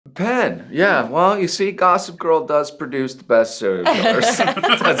Penn, yeah. Well, you see, Gossip Girl does produce the best serial killers,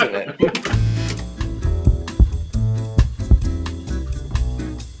 doesn't it?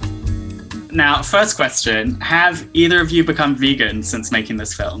 Now, first question, have either of you become vegan since making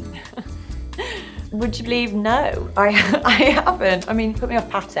this film? Would you believe no? I haven't. I mean, put me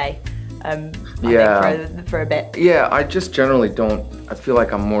off pate. Yeah. I think for a bit. Yeah, I just generally don't. I feel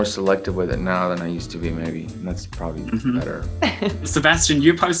like I'm more selective with it now than I used to be, maybe. And that's probably better. Sebastian,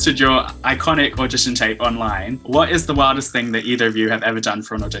 you posted your iconic audition tape online. What is the wildest thing that either of you have ever done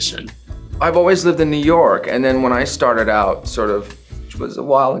for an audition? I've always lived in New York, and then when I started out, sort of, which was a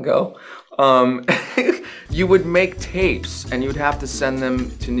while ago, you would make tapes and you'd have to send them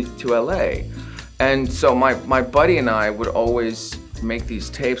to LA. And so my buddy and I would always make these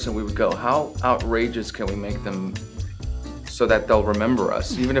tapes, and we would go, how outrageous can we make them so that they'll remember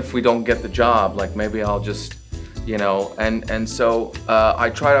us? Even if we don't get the job, like maybe I'll just, you know, and so I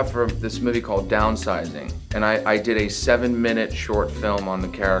tried out for this movie called Downsizing, and I did a 7-minute short film on the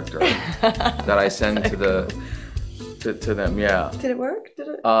character that I sent to them, yeah. Did it work? Did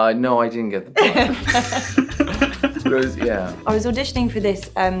it? No, I didn't get the part. But it was, yeah. I was auditioning for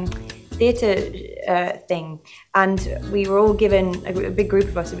this theatre thing, and we were all given, a big group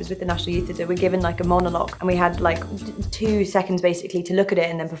of us, it was with the National Youth Theatre, we were given like a monologue, and we had like 2 seconds basically to look at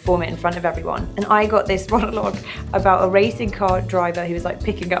it and then perform it in front of everyone. And I got this monologue about a racing car driver who was like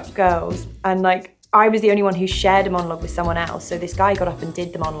picking up girls, and like I was the only one who shared a monologue with someone else. So this guy got up and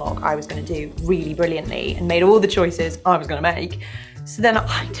did the monologue I was going to do really brilliantly and made all the choices I was going to make. So then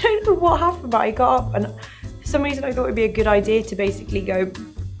I don't know what happened, but I got up, and for some reason I thought it'd be a good idea to basically go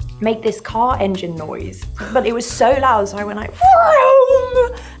make this car engine noise, but it was so loud, so I went like,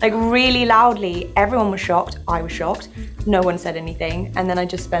 vroom! Like really loudly. Everyone was shocked, I was shocked, no one said anything, and then I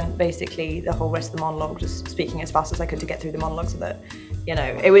just spent basically the whole rest of the monologue just speaking as fast as I could to get through the monologue, so that, you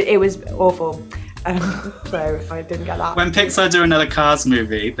know, it was awful. So I didn't get that. When Pixar do another Cars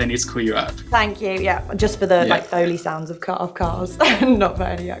movie, they need to call you up. Thank you, yeah, just for the like Foley sounds of cars, not for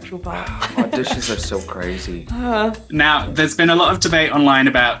any actual part. Auditions are so crazy. Now, there's been a lot of debate online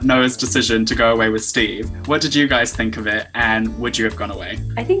about Noah's decision to go away with Steve. What did you guys think of it, and would you have gone away?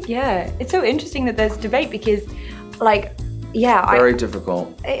 I think, yeah, it's so interesting that there's debate because, like, yeah, very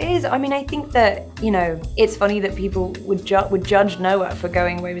difficult. It is. I mean, I think that, you know, it's funny that people would judge Noah for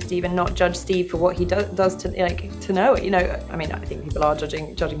going away with Steve and not judge Steve for what he does to Noah. You know, I mean, I think people are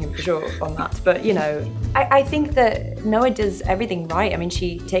judging him for sure on that. But you know, I think that Noah does everything right. I mean,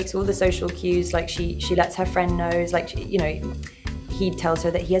 she takes all the social cues. Like she lets her friend know. Like you know, he tells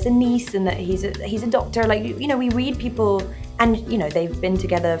her that he has a niece and that he's a doctor. Like, you know, we read people. And, you know, they've been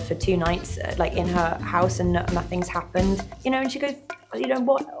together for 2 nights, like in her house, and nothing's happened. You know, and she goes, you know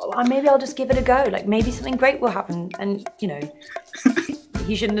what, maybe I'll just give it a go. Like, maybe something great will happen. And, you know,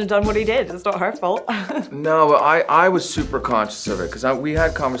 he shouldn't have done what he did. It's not her fault. No, but I was super conscious of it, because we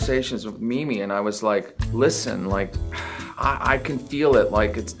had conversations with Mimi, and I was like, listen, like, I can feel it.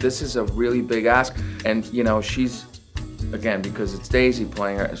 Like, this is a really big ask. And, you know, she's, again, because it's Daisy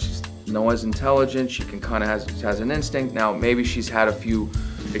playing her, Noah's intelligent, she can kind of has an instinct. Now, maybe she's had a few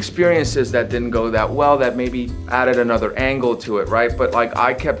experiences that didn't go that well, that maybe added another angle to it, right? But like,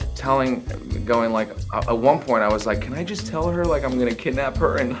 I kept going like, at one point I was like, can I just tell her like I'm gonna kidnap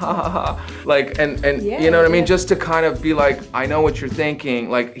her and ha ha ha? Like, and yeah, you know what I mean? Just to kind of be like, I know what you're thinking.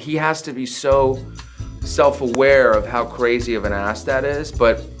 Like, he has to be so self-aware of how crazy of an ass that is,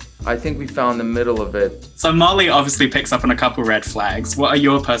 but I think we found the middle of it. So Molly obviously picks up on a couple red flags. What are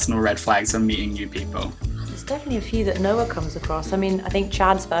your personal red flags when meeting new people? There's definitely a few that Noah comes across. I mean, I think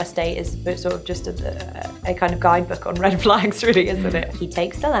Chad's first date is sort of just a kind of guidebook on red flags, really, isn't it? He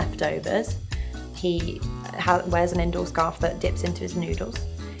takes the leftovers. He wears an indoor scarf that dips into his noodles.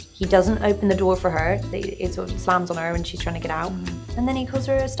 He doesn't open the door for her. It sort of slams on her when she's trying to get out. And then he calls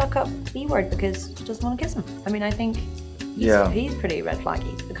her a stuck-up B-word because she doesn't want to kiss him. I mean, I think he's pretty red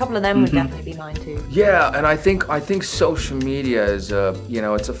flaggy. A couple of them would definitely be mine too. Yeah, and I think social media is you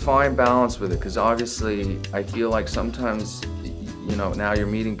know, it's a fine balance with it, because obviously I feel like sometimes, you know, now you're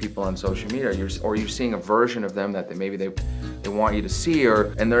meeting people on social media, or you're seeing a version of them that they want you to see,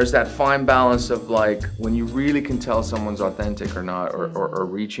 and there's that fine balance of like when you really can tell someone's authentic or not, or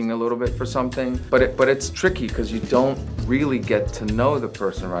reaching a little bit for something. But it's tricky because you don't really get to know the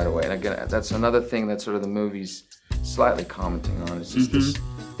person right away. And again, that's another thing that sort of the movie's slightly commenting on. It's just this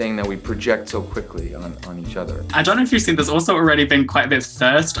thing that we project so quickly on each other. I don't know if you've seen, there's also already been quite a bit of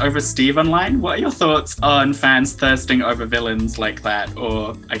thirst over Steve online. What are your thoughts on fans thirsting over villains like that,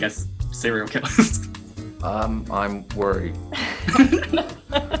 or I guess serial killers? I'm worried.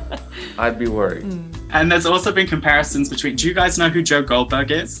 I'd be worried. And there's also been comparisons between. Do you guys know who Joe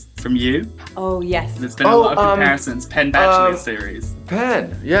Goldberg is from You? Oh, yes. There's been a lot of comparisons. Penn Badgley series.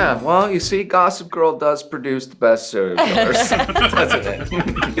 Penn, yeah. Well, you see, Gossip Girl does produce the best serial killers, doesn't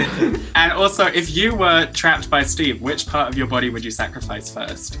it? And also, if you were trapped by Steve, which part of your body would you sacrifice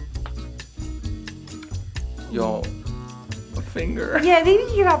first? Yo, a finger. Yeah, maybe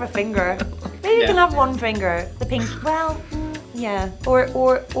you have a finger. Maybe you can have one finger. The pink. Well, yeah.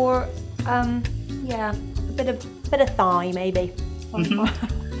 Or yeah, a bit of thigh maybe.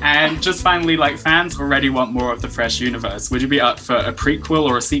 And just finally, like, fans already want more of the Fresh universe. Would you be up for a prequel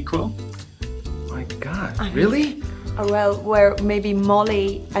or a sequel? My God, really? Oh, well, where maybe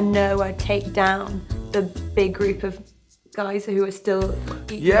Molly and Noah take down the big group of guys who are still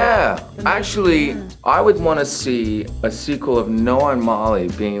eating. Yeah, actually, I would want to see a sequel of Noah and Molly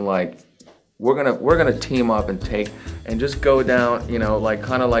being like, we're gonna team up and just go down, you know, like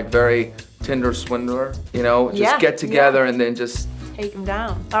kind of like very Tinder swindler, you know, just get together and then just take them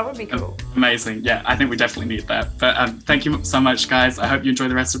down. That would be cool. Amazing. Yeah, I think we definitely need that. But thank you so much, guys. I hope you enjoy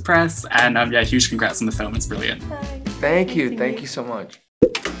the rest of press. And yeah, huge congrats on the film. It's brilliant. Thank you so much.